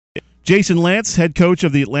Jason Lantz, head coach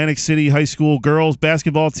of the Atlantic City High School girls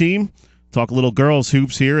basketball team. Talk a little girls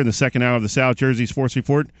hoops here in the second hour of the South Jersey Sports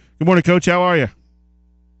Report. Good morning, Coach. How are you?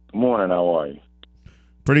 Good morning. How are you?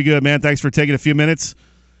 Pretty good, man. Thanks for taking a few minutes.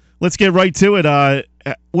 Let's get right to it.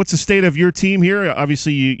 What's the state of your team here?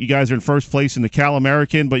 Obviously, you guys are in first place in the Cal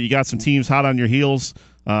American, but you got some teams hot on your heels,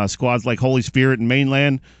 squads like Holy Spirit and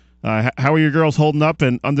Mainland. How are your girls holding up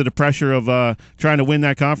and under the pressure of trying to win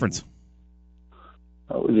that conference?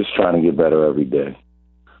 We're just trying to get better every day.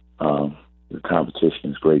 The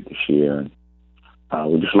competition is great this year, and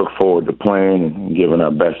we just look forward to playing and giving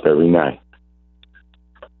our best every night.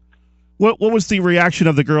 What was the reaction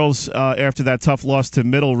of the girls after that tough loss to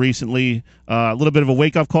Middle recently? A little bit of a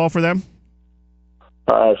wake-up call for them?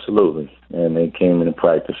 Absolutely. And they came into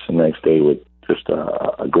practice the next day with just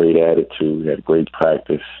a great attitude, had a great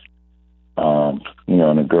practice. And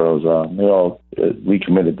the girls, they all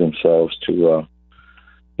recommitted themselves to,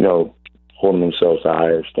 holding themselves to a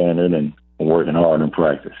higher standard and working hard in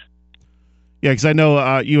practice. Yeah, because I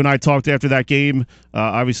know you and I talked after that game.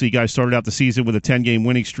 Obviously, you guys started out the season with a 10-game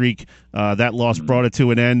winning streak. That loss brought it to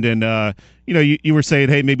an end. And, you were saying,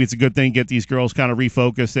 hey, maybe it's a good thing to get these girls kind of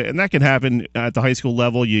refocused. And that can happen at the high school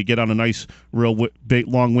level. You get on a nice, real big,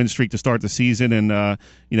 long win streak to start the season. And, a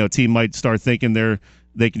team might start thinking they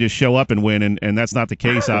can just show up and win. And that's not the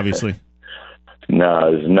case, obviously.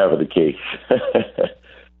 No, it's never the case.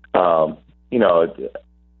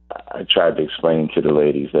 I tried to explain to the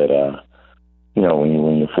ladies that,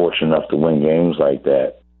 when you're fortunate enough to win games like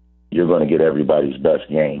that, you're going to get everybody's best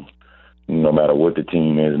game. No matter what the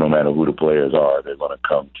team is, no matter who the players are, they're going to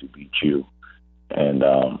come to beat you. And,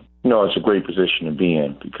 it's a great position to be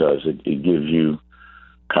in because it gives you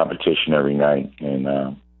competition every night.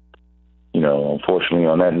 And, unfortunately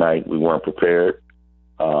on that night we weren't prepared.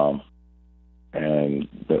 And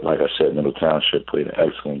like I said, Middle Township played an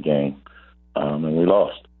excellent game, and we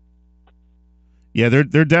lost. Yeah, they're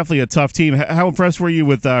definitely a tough team. How impressed were you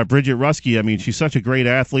with Bridget Ruski? I mean, she's such a great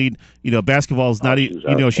athlete. Basketball is not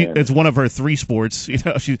it's one of her three sports.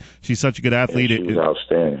 She's such a good athlete. Yeah, she was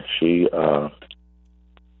outstanding. She the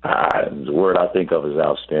word I think of is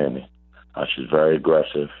outstanding. She's very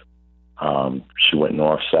aggressive. She went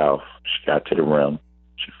north-south. She got to the rim.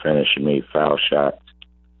 She finished. She made foul shots.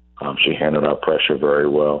 She handled our pressure very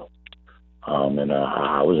well, and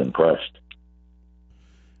I was impressed.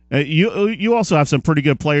 You also have some pretty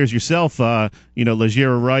good players yourself.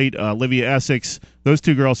 Legera Wright, Olivia Essex. Those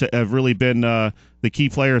two girls have really been the key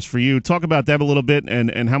players for you. Talk about them a little bit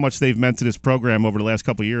and how much they've meant to this program over the last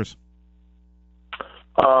couple of years.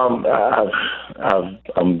 I've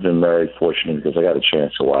been very fortunate because I got a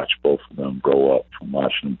chance to watch both of them grow up from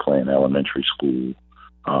watching them play in elementary school.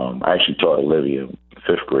 I actually taught Olivia in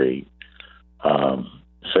 5th grade.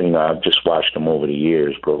 I've just watched them over the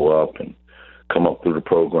years grow up and come up through the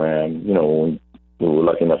program. When we were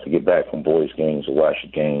lucky enough to get back from boys' games or watch the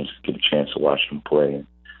games, get a chance to watch them play.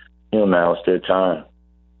 And, now it's their time.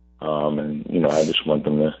 I just want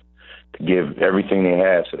them to give everything they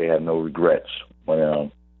have so they have no regrets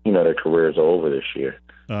when, their careers are over this year.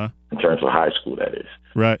 In terms of high school, that is.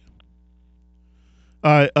 Right.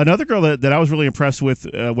 Another girl that I was really impressed with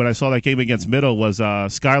when I saw that game against Middle was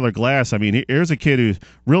Skylar Glass. I mean, here's a kid who's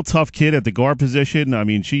real tough kid at the guard position. I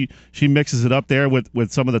mean, she mixes it up there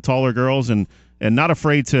with some of the taller girls and not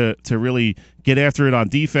afraid to really get after it on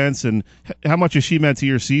defense. And how much has she meant to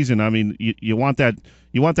your season? I mean, you want that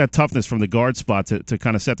toughness from the guard spot to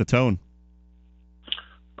kind of set the tone.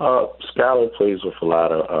 Skylar plays with a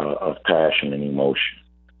lot of passion and emotion,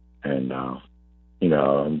 and I'm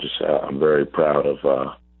very proud of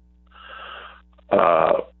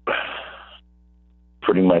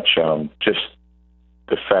pretty much just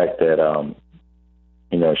the fact that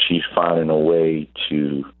she's finding a way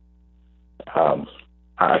to I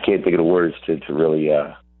can't think of the words to really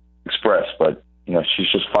express, but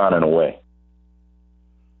she's just finding a way.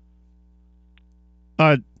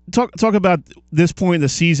 Talk about this point in the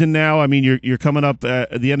season now. I mean, you're coming up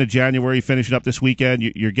at the end of January, finishing up this weekend.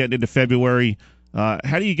 You're getting into February.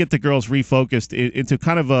 How do you get the girls refocused into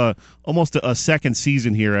kind of almost a second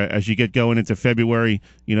season here as you get going into February?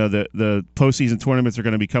 The postseason tournaments are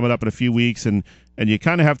going to be coming up in a few weeks, and you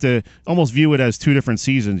kind of have to almost view it as two different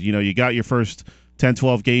seasons. You got your first 10,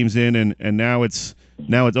 12 games in, and now it's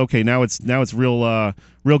okay. Now it's real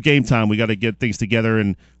game time. We got to get things together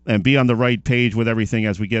and be on the right page with everything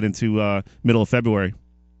as we get into middle of February.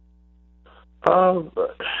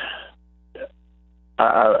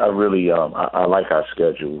 I really I like our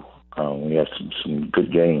schedule. We have some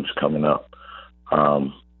good games coming up.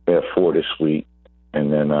 We have 4 this week,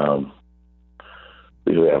 and then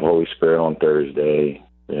we have Holy Spirit on Thursday.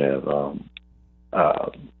 They have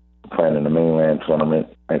playing in the mainland tournament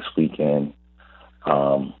next weekend.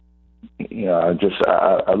 I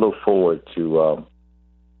look forward to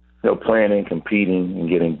playing and competing and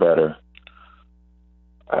getting better.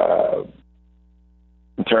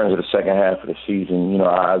 In terms of the second half of the season,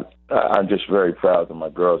 I'm just very proud that my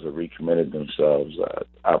girls have recommitted themselves.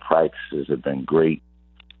 Our practices have been great.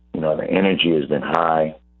 The energy has been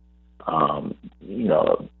high.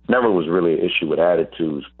 Never was really an issue with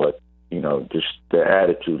attitudes, but, just their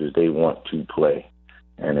attitude is they want to play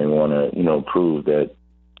and they want to, prove that,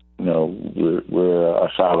 we're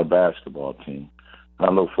a solid basketball team.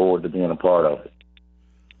 I look forward to being a part of it.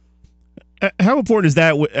 How important is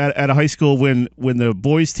that at a high school when the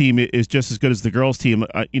boys' team is just as good as the girls' team?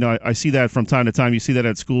 I see that from time to time. You see that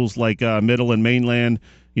at schools like Middle and Mainland,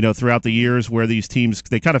 throughout the years where these teams,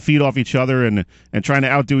 they kind of feed off each other and trying to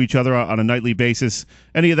outdo each other on a nightly basis.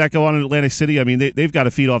 Any of that go on in Atlantic City? I mean, they've got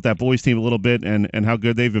to feed off that boys' team a little bit and how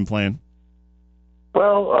good they've been playing.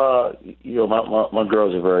 Well, my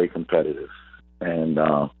girls are very competitive, and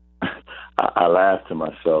I laugh to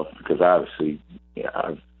myself because obviously,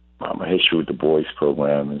 my history with the boys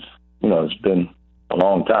program is, it's been a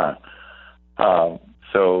long time.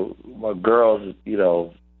 So my girls,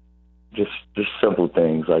 just simple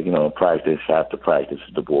things like, practice after practice,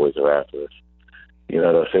 the boys are after us.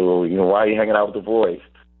 They'll say, well, why are you hanging out with the boys?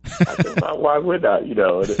 I said, why would I?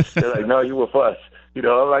 They're like, no, you with us.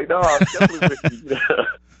 I'm like, no, I'm definitely with you.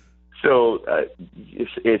 So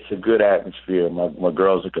it's a good atmosphere. My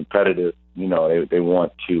girls are competitive. They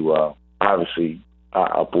want to, obviously,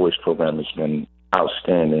 our boys program has been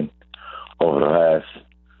outstanding over the last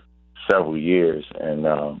several years. And,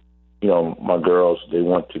 my girls, they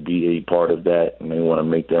want to be a part of that, and they want to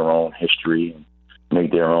make their own history and make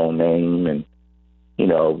their own name and,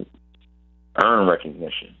 earn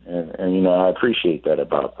recognition. And I appreciate that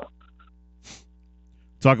about them.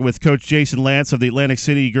 Talking with Coach Jason Lantz of the Atlantic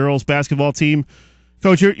City girls basketball team.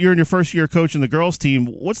 Coach, you're in your first year coaching the girls team.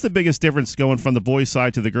 What's the biggest difference going from the boys'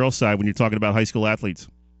 side to the girls' side when you're talking about high school athletes?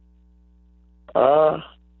 To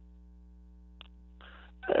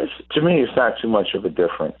me, it's not too much of a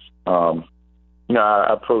difference. I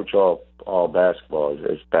approach all basketball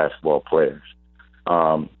as basketball players.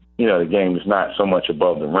 The game is not so much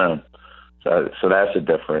above the rim, so that's a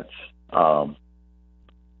difference.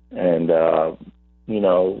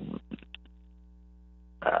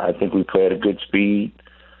 I think we play at a good speed.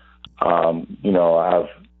 I've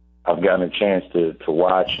gotten a chance to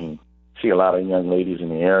watch and see a lot of young ladies in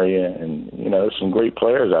the area, and there's some great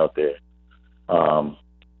players out there. And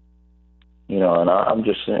I'm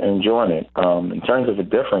just enjoying it. In terms of a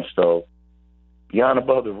difference, though, beyond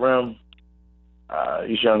above the rim,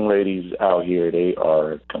 these young ladies out here, they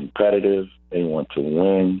are competitive. They want to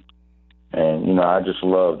win. And, I just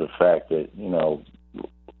love the fact that,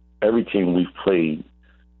 every team we've played,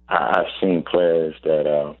 I've seen players that,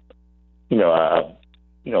 I've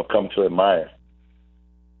come to admire.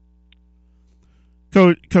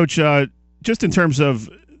 Coach, just in terms of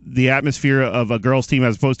the atmosphere of a girls' team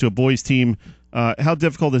as opposed to a boys' team, how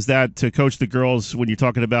difficult is that to coach the girls when you're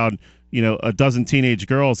talking about, a dozen teenage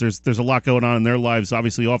girls? There's a lot going on in their lives,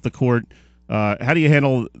 obviously off the court. How do you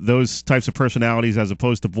handle those types of personalities as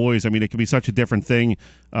opposed to boys? I mean, it can be such a different thing.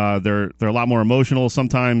 They're a lot more emotional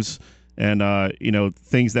sometimes, and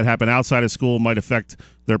things that happen outside of school might affect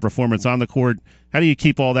their performance on the court. How do you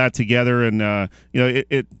keep all that together? And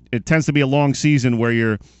it tends to be a long season where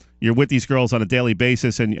you're with these girls on a daily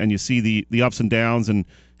basis, and you see the ups and downs. And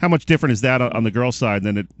how much different is that on the girls' side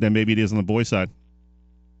than maybe it is on the boys' side?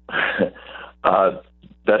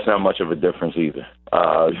 That's not much of a difference either.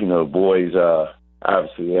 Boys,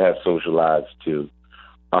 obviously, they have social lives too.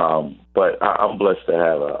 But I'm blessed to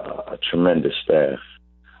have a tremendous staff.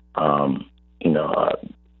 My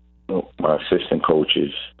assistant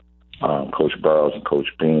coaches, Coach Burrows and Coach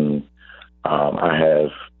Bean. I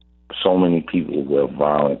have so many people who have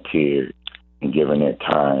volunteered and given their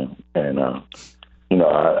time. And, I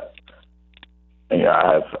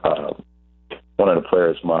have one of the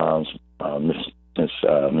players' moms, Miss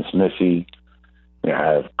Missy. I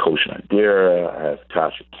have Coach Nadira. I have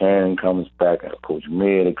Tasha Ken comes back. I have Coach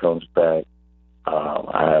Mia that comes back.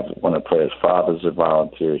 I have one of the players' fathers that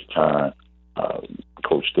volunteers time.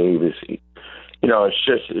 Coach Davis.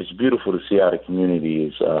 It's beautiful to see how the community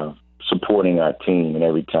is supporting our team. And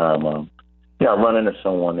every time I run into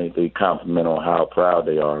someone, they compliment on how proud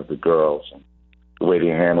they are of the girls and the way they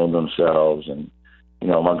handle themselves. And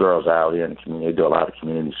my girls are out here in the community. They do a lot of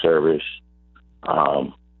community service.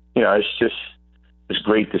 It's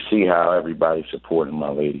great to see how everybody's supporting my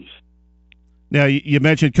ladies. Now, you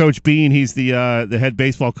mentioned Coach Bean. He's the head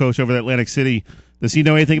baseball coach over at Atlantic City. Does he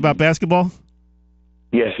know anything about basketball?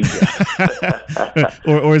 Yes, he does.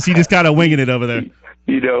 or is he just kind of winging it over there?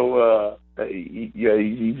 He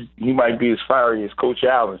might be as fiery as Coach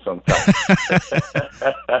Allen sometimes.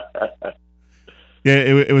 Yeah,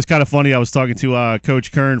 it was kind of funny. I was talking to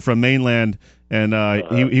Coach Kern from Mainland, and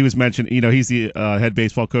he was mentioning, he's the head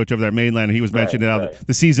baseball coach over there at Mainland, and he was mentioning how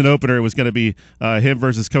the season opener was going to be him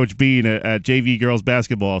versus Coach Bean at JV girls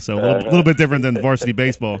basketball. So a little bit different than varsity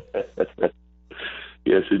baseball.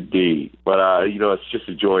 Yes, indeed. But it's just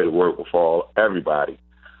a joy to work with everybody.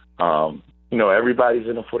 Everybody's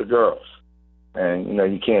in it for the girls, and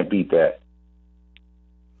you can't beat that.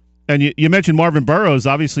 And you mentioned Marvin Burrows,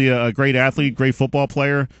 obviously a great athlete, great football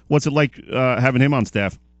player. What's it like having him on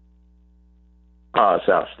staff? It's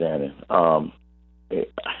outstanding.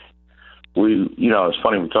 It's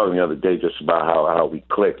funny, we were talking the other day just about how we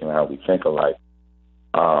click and how we think alike.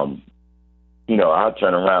 I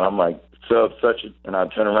turn around, I'm like, such, and I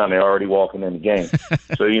turn around, they're already walking in the game.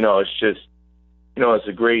 So it's just, it's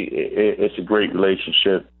a great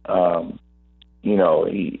relationship. He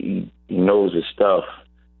knows his stuff.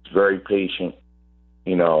 He's very patient.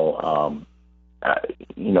 I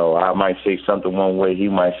might say something one way, he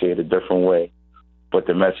might say it a different way, but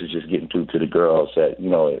the message is getting through to the girls that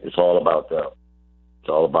it's all about them. It's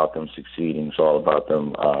all about them succeeding. It's all about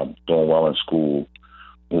them doing well in school,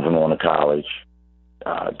 moving on to college,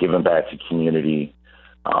 giving back to community,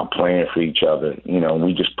 playing for each other.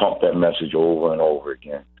 We just pump that message over and over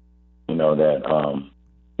again. It's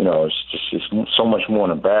so much more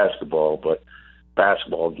than basketball, but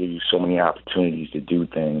basketball gives you so many opportunities to do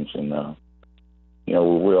things, and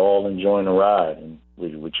we're all enjoying the ride, and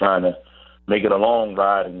we're trying to make it a long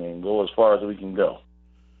ride and then go as far as we can go.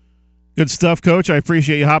 Good stuff, Coach. I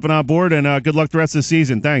appreciate you hopping on board, and good luck the rest of the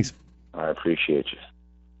season. Thanks. I appreciate you.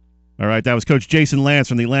 All right, that was Coach Jason Lantz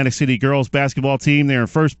from the Atlantic City girls basketball team. They're in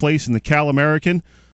first place in the Cal American.